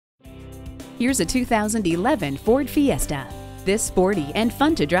Here's a 2011 Ford Fiesta. This sporty and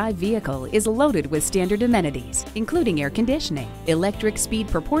fun-to-drive vehicle is loaded with standard amenities, including air conditioning, electric speed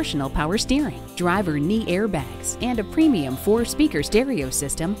proportional power steering, driver knee airbags, and a premium 4-speaker stereo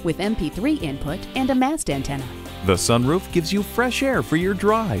system with MP3 input and a mast antenna. The sunroof gives you fresh air for your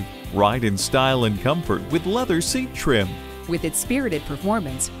drive. Ride in style and comfort with leather seat trim. With its spirited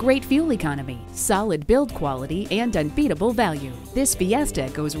performance, great fuel economy, solid build quality, and unbeatable value, this Fiesta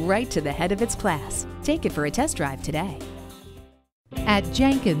goes right to the head of its class. Take it for a test drive today. At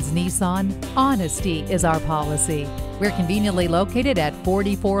Jenkins Nissan, honesty is our policy. We're conveniently located at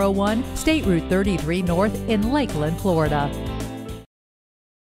 4401 State Route 33 North in Lakeland, Florida.